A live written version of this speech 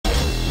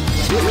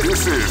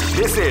This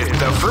is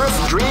the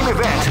first dream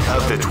event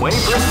of the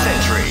 21st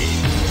century.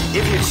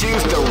 If you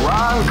choose the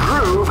wrong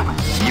groove,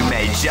 you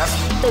may just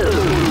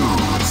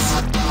lose.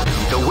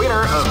 The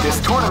winner of this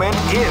tournament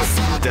is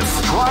the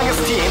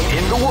strongest team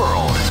in the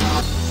world.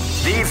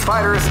 These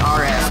fighters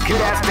are as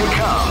good as they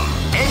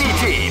come. Any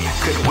team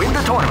could win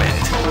the tournament.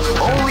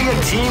 Only a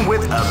team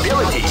with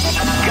ability,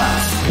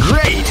 guts.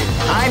 Great!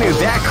 I knew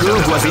that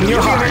groove was in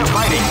your heart.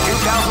 Fighting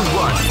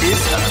 2001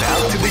 is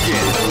about to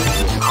begin.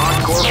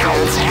 Hardcore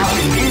fans have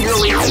been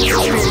eagerly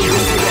anticipating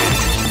this event.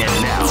 And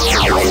now,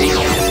 the waiting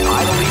is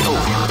finally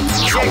over.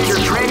 Check your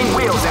training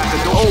wheels at the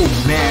door. Oh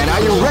man,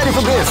 are you ready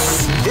for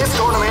this? This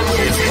tournament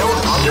is held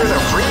under the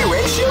free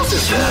ratio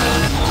system.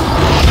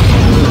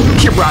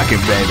 Keep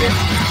rocking, baby.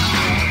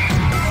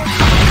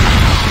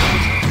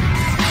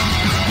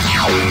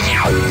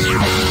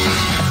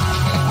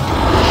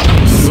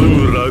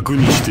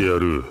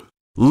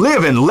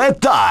 Live and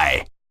let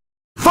die.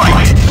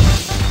 Fight!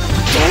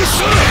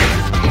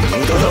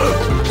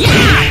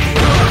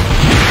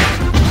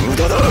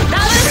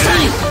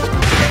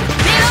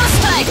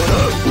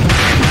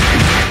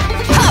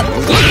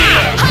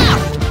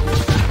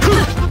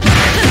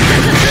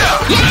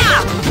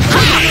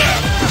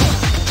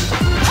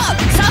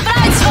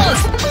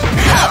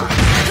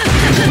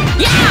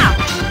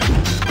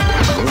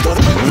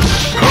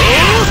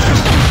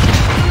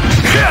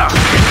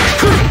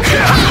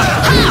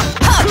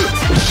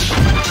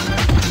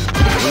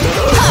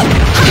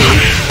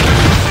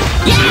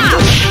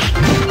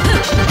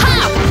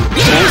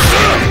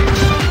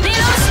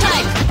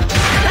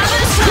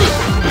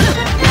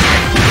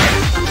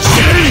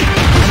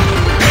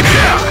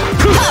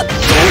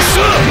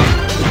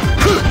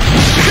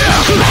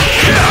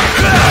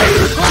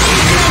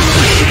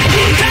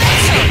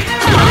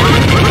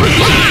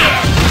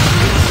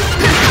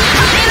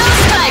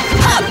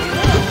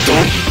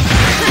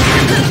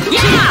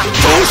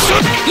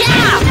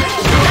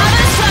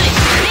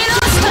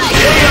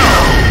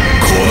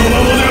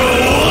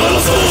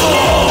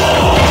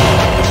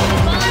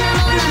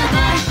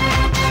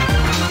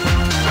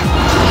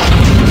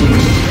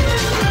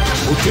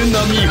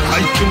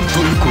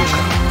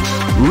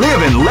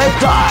 Live and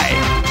let die.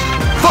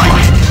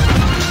 Fight!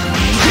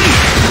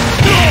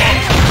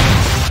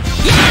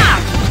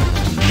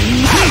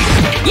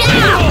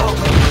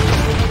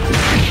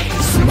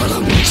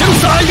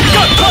 Suicide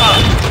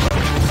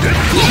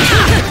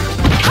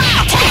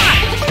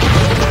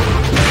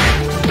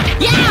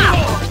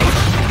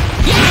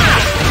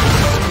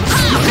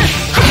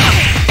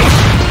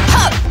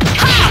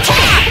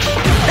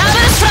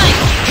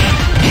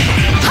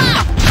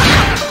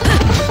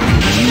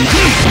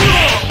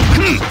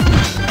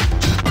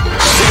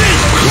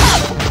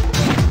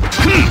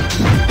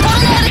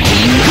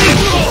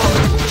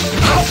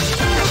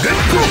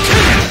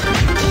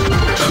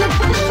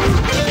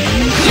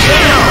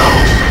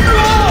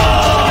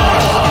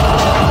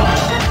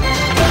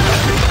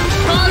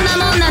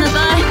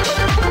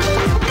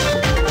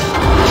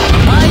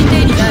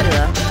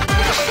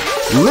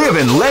Live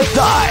and let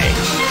die.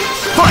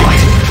 Fight!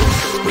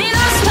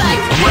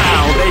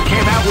 Wow, they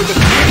came out with a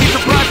sneaky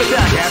surprise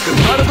attack at the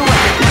start of the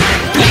round.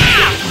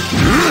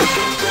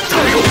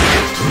 Title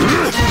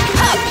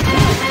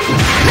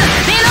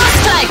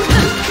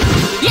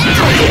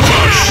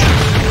Crush!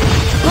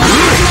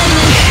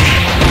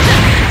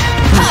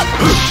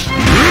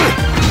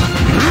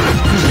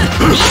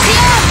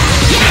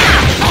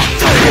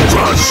 Title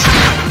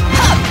Crush!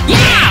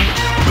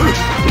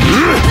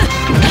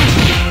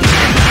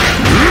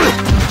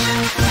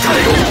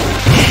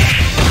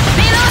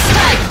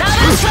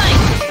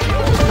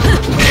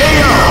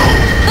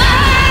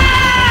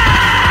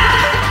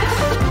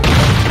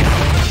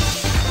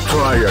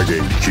 Try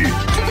again, kid.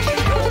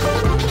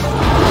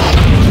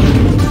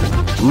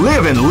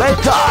 Live and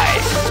let die.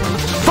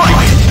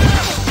 Fight!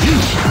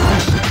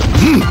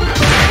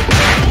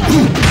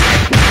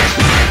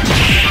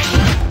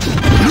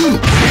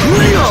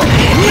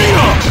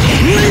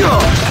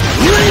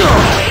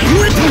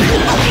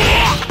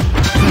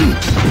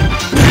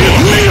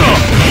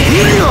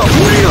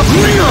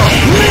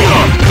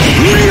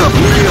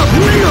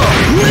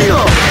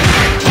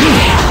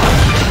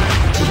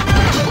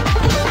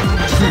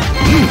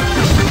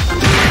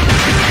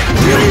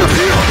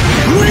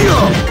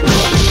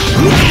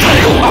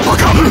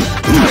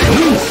 Uppercut!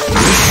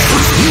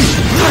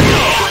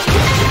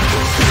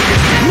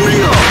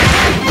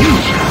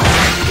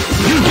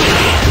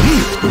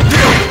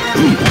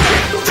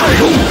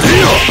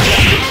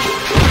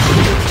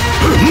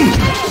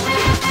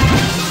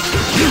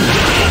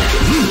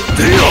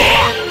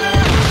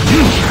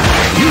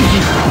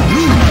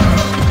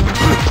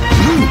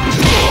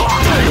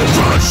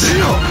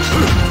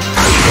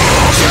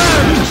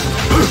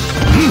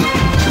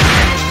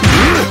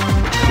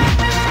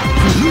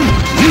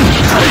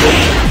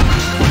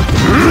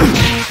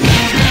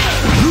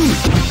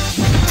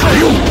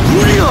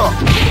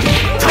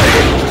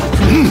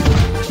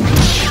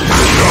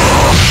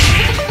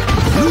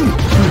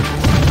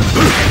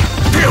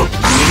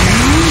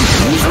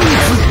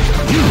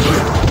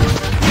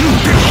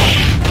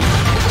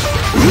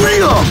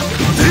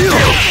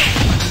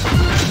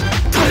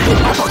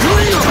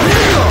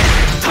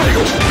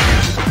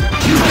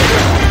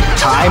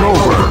 Time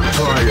over.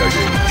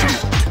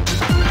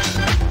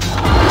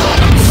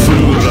 すぐ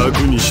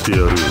楽にしてや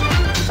る。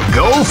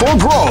 Go for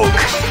broke.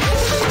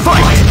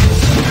 Fight.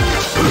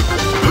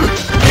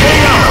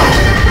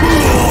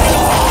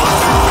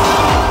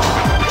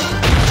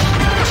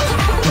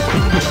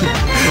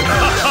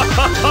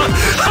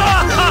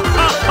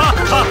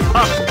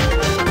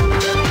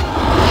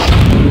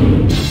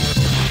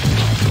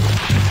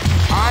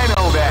 I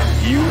know that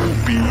you'll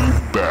be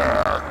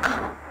back.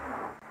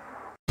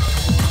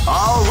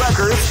 All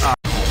records are.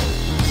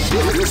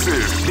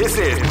 This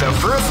is the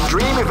first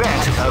dream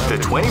event of the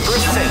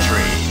 21st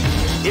century.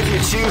 If you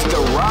choose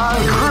the wrong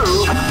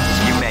groove,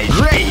 you may.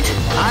 Great!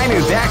 I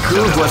knew that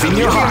groove was in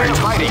your heart.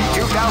 Fighting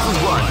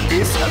 2001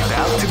 is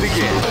about to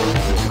begin.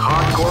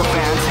 Hardcore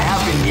fans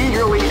have been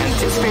eagerly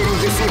anticipating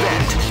this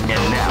event,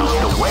 and now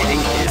the waiting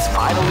is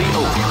finally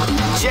over.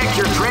 Check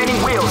your training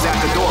wheels at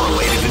the door,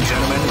 ladies and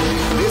gentlemen.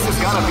 This is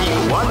gonna be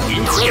one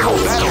incredible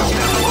battle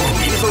that won't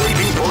easily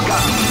be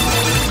forgotten.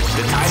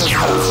 The time has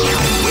come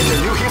when the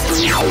new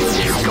history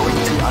is going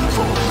to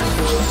unfold.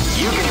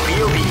 You can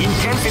feel the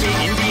intensity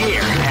in the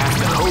air as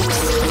the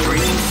hopes,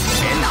 dreams,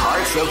 and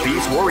hearts of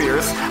these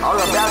warriors are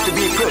about to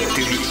be put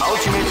to the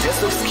ultimate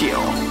test of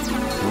skill.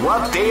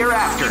 What they are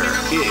after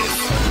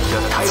is the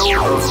title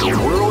of the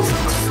world's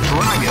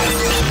strongest.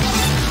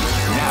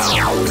 Now,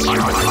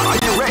 are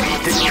you ready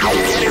to get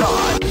it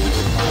on?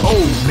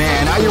 Oh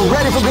man, are you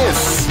ready for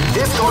this?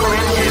 This tournament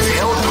is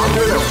held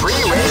under the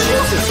free ratio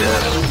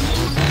system.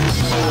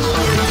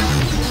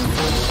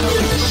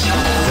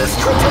 The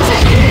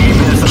strategic game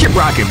is keep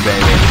rocking,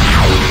 baby.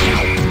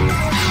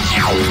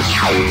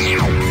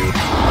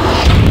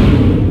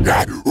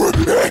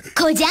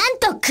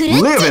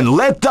 Live and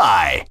let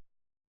die.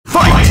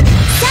 Fight!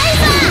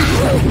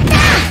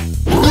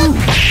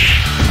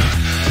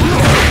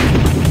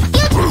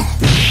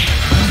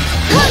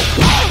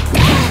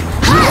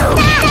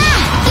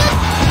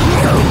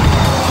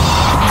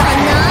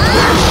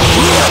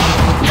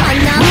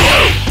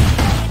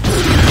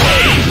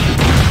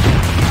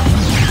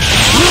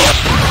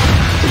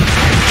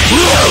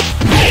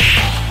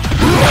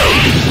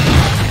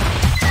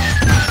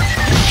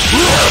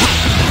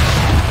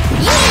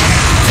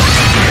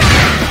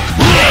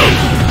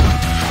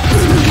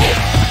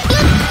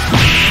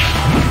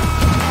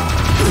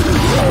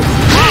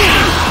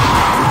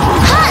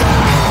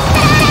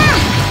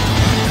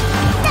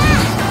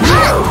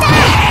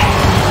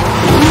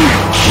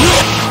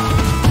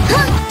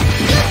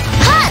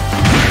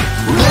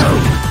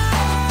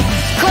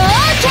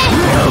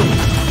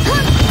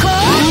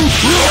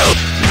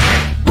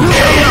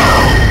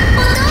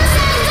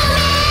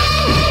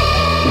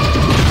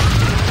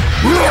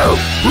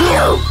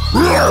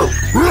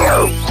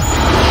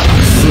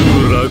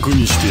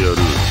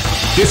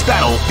 This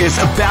battle is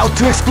about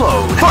to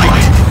explode. Fight!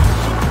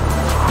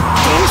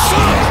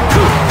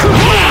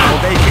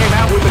 They came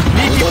out with a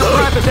sneaky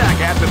surprise attack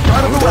at the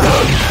start of the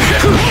round.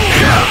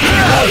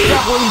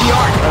 Shuffling the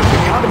art of the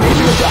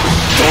combination attack.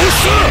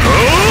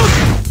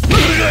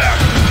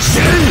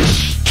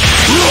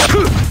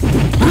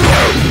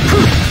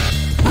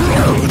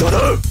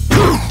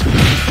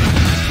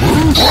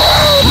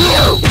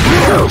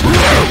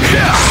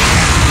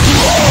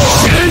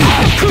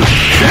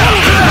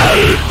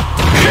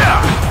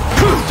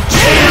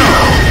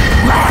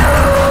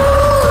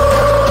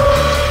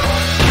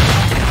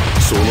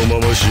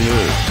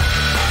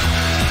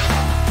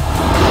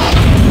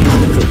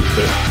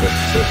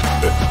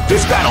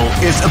 This battle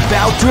is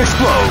about to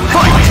explode.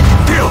 Fight!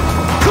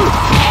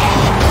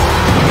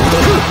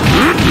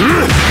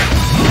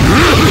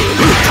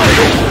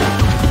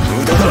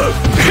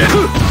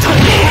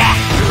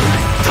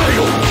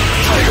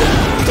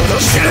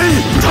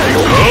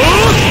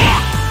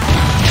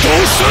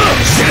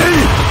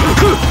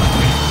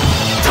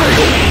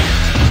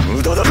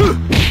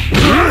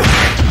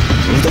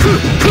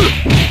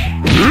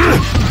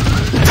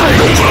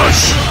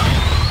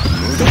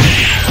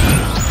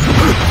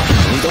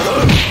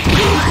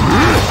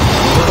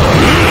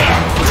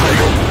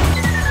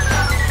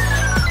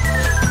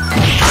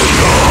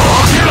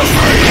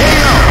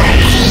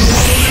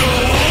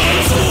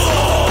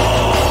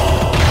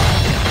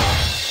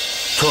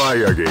 Try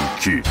again,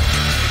 kid.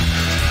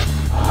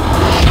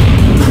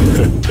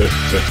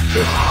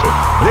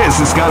 This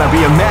is gonna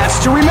be a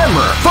match to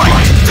remember.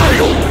 Fight!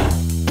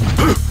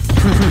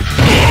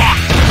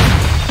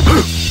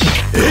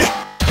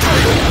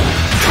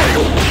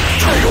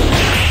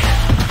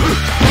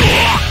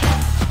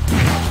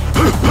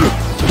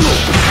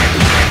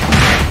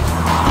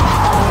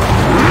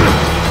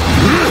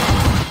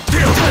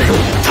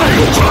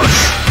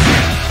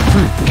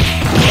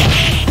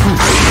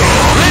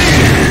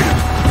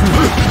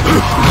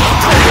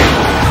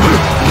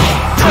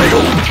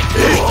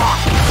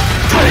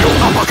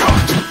 Uppercut!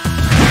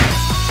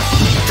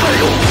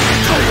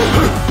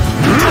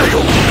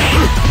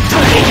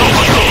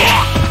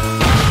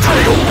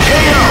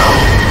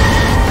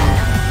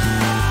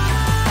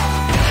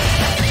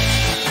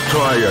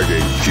 Try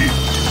again, kid.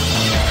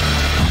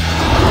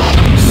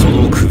 そ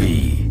の首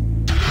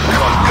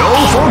Go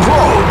for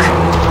broke!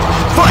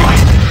 Fight!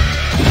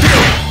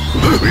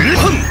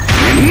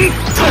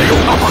 Title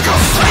uppercut!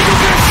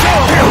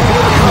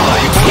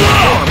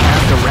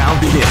 As the round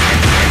begins.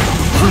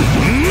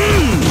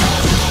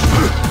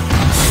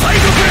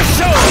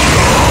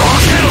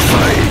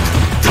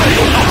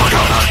 Title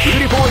uppercut!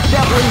 Beautiful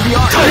establishing the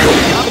art.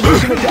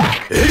 Combination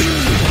attack.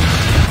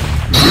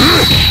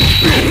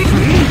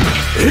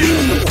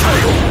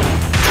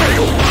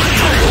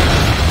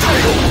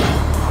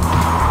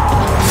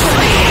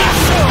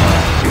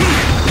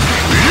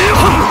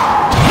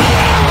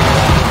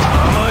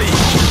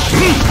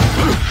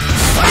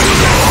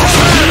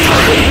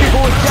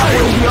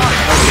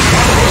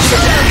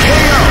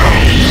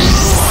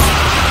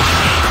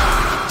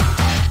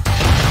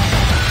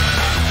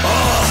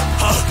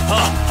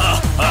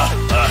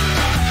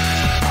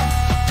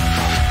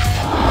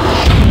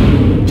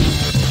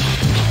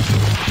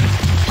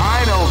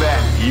 I know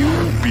that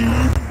you'll be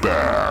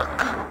back.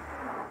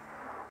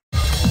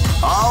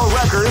 All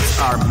records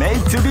are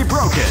made to be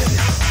broken.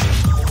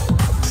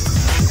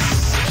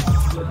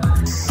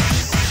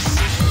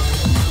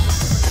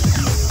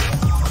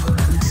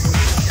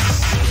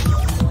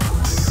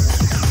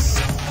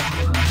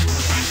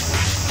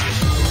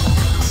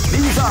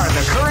 These are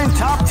the current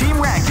top team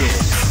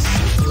rankings.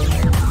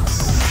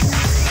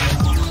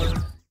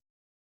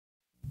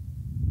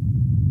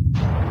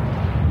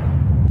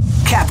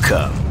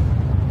 Capcom.